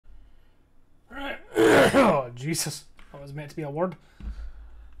Jesus, that was meant to be a word. I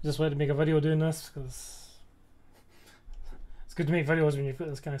just wanted to make a video doing this because it's good to make videos when you've got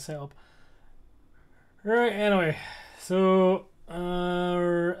this kind of setup. Right, anyway, so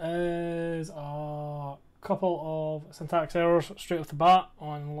there is a couple of syntax errors straight off the bat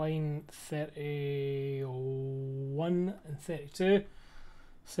on line 31 and 32.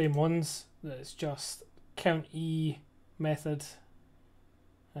 Same ones, that it's just countE method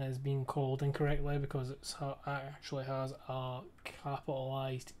is being called incorrectly because it actually has a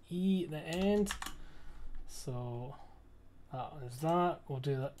capitalized E at the end. So that is that. We'll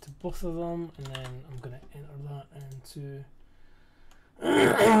do that to both of them, and then I'm going to enter that into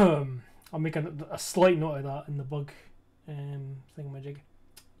I'll make a slight note of that in the bug thingamajig,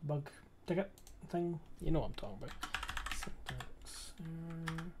 bug ticket thing. You know what I'm talking about. Syntax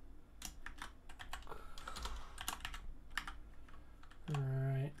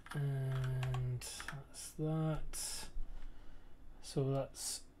right, and that's that. So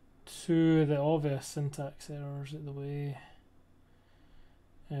that's two of the obvious syntax errors out of the way.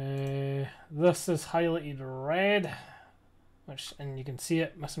 This is highlighted red, and you can see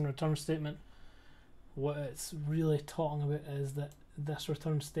it, missing return statement. What it's really talking about is that this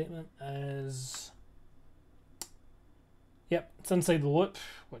return statement is, yep, it's inside the loop,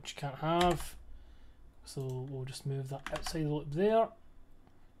 which you can't have. So we'll just move that outside the loop there.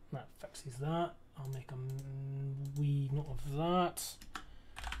 That fixes that. I'll make a wee note of that.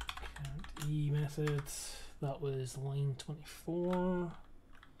 countE method, that was line 24.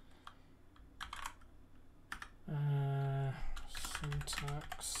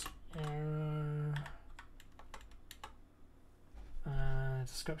 Syntax error.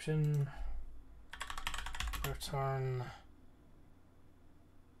 Description. Return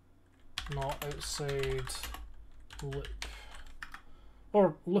not outside loop.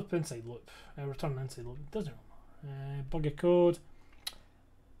 Or loop inside loop. Return inside loop. Doesn't really matter. Buggy code.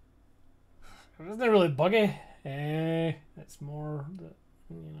 It isn't really buggy. It's more that,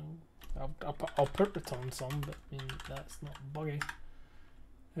 you know, I'll put return some, but I mean that's not buggy.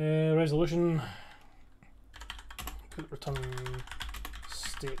 Resolution. Put return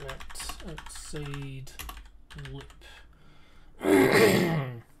statement outside loop.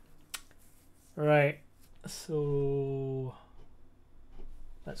 Right. So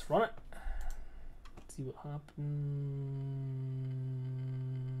let's run it. Let's see what happens.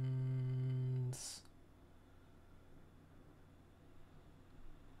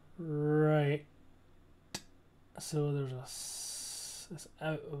 Right. So there's it's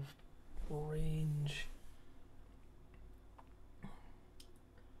out of range.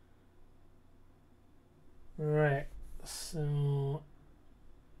 Right. So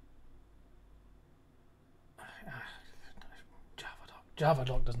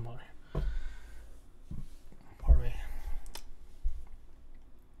Javadoc doesn't matter. Pardon me.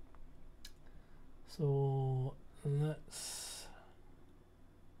 So let's.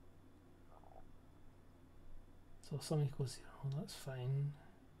 So sum equals 0. That's fine.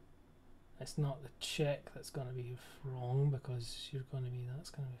 It's not the check that's going to be wrong because you're going to be.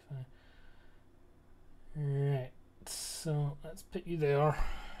 That's going to be fine. Right. So let's put you there.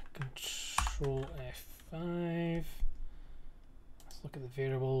 Control F5. Look at the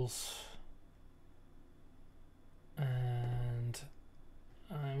variables, and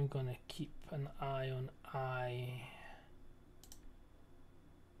I'm gonna keep an eye on I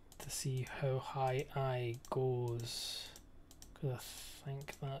to see how high I goes, because I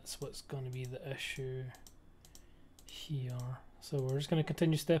think that's what's going to be the issue here. So we're just going to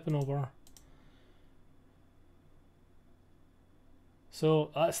continue stepping over.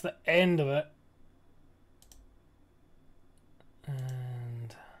 So that's the end of it.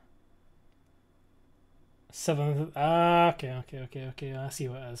 And 7th, okay, I see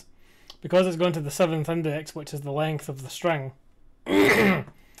what it is. Because it's going to the 7th index, which is the length of the string, and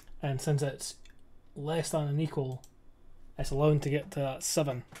since it's less than and equal, it's allowed to get to that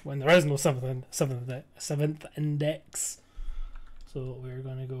 7 when there is no 7th index. So we're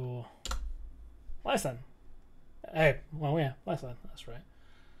going to go less than. Well, yeah, less than, that's right.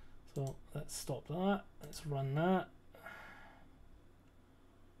 So let's stop that, let's run that.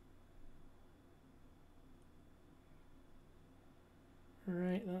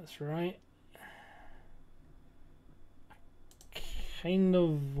 Right, that's right. I kind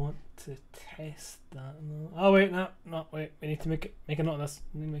of want to test that. Oh wait, no, wait. We need to make a note of this.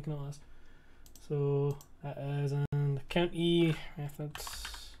 We need to make a note of this. So that is in the countE method.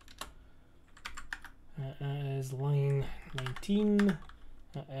 That is line 19.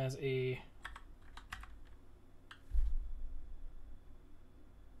 That is a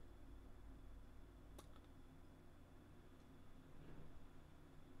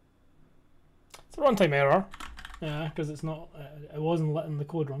It's a runtime error. Yeah, because it's not. It wasn't letting the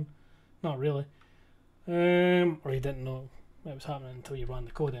code run. Not really. Or you didn't know it was happening until you ran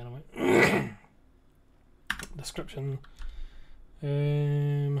the code anyway. Description.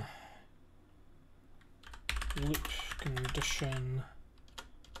 Loop condition.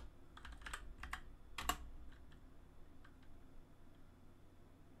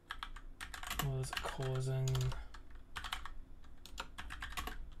 Was causing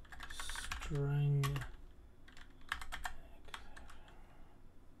string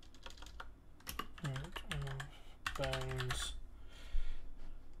out of bounds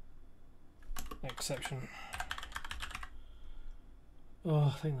exception.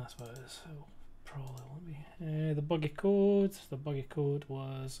 Oh, I think that's what it is. It probably won't be. The buggy code. The buggy code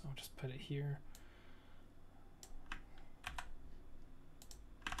was. I'll just put it here.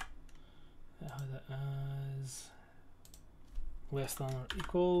 I had it as less than or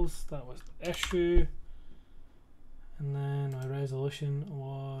equals. That was the issue. And then my resolution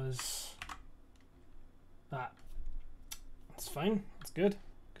was that. That's fine. That's good.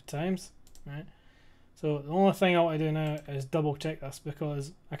 Good times. Right. So the only thing I want to do now is double check this,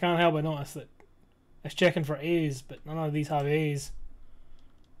 because I can't help but notice that it's checking for A's, but none of these have A's.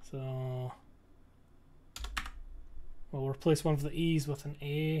 So we'll replace one of the E's with an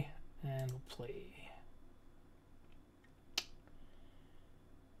A and we'll play.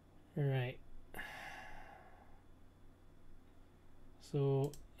 Right.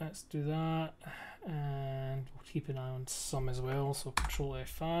 So let's do that, and we'll keep an eye on sum as well. So Control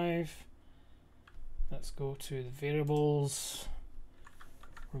F5. Let's go to the variables.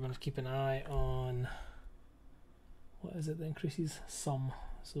 We're going to keep an eye on, what is it that increases? Sum.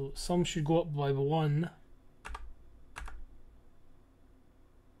 So sum should go up by 1.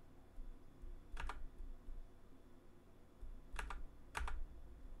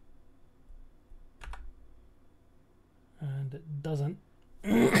 And it doesn't.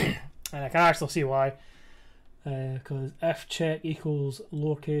 And I can actually see why. Because if check equals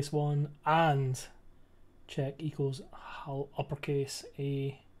lowercase 1 and check equals uppercase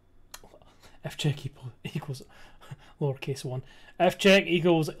A. If check equals lowercase 1. If check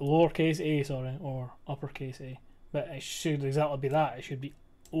equals lowercase a, sorry, or uppercase A. But it should exactly be that. It should be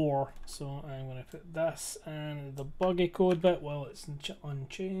or. So I'm going to put this and the buggy code bit while it's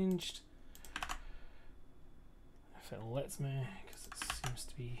unchanged. If it lets me, because it seems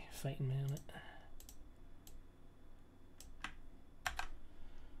to be fighting me on it.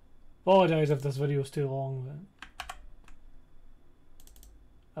 Apologise if this video is too long, but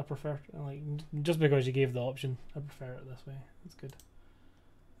I prefer, like, just because you gave the option, I prefer it this way. That's good.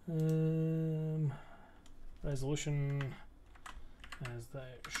 Resolution as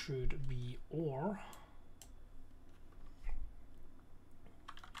that should be or.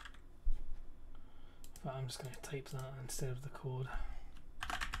 But I'm just going to type that instead of the code.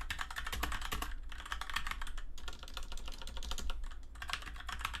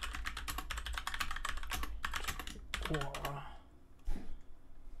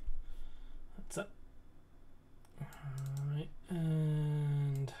 That's it. Alright,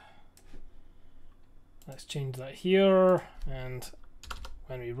 and let's change that here, and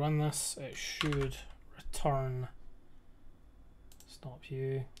when we run this it should return stop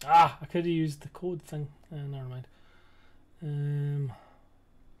you. I could have used the code thing. Never mind.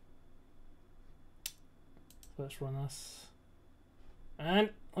 Let's run this, and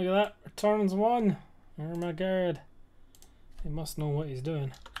look at that, returns 1. Oh my god. He must know what he's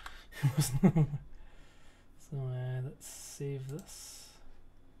doing. So let's save this.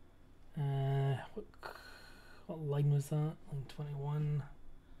 What line was that? Line 21.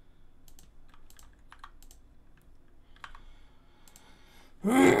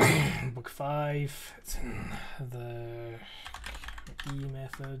 Book 5. It's in the E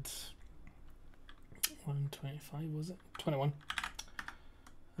method. 125 was it? 21.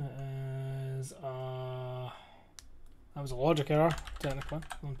 That was a logic error, technically,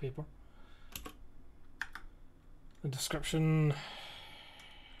 on paper. The description.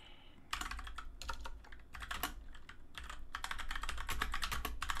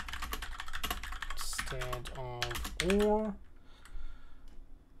 Instead of or.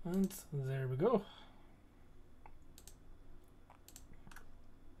 And there we go.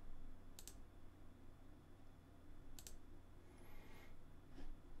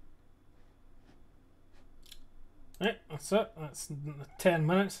 Right, that's it. That's 10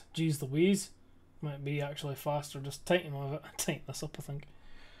 minutes. Geez Louise. Might be actually faster just tighten this up, I think.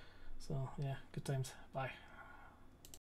 So yeah, good times. Bye.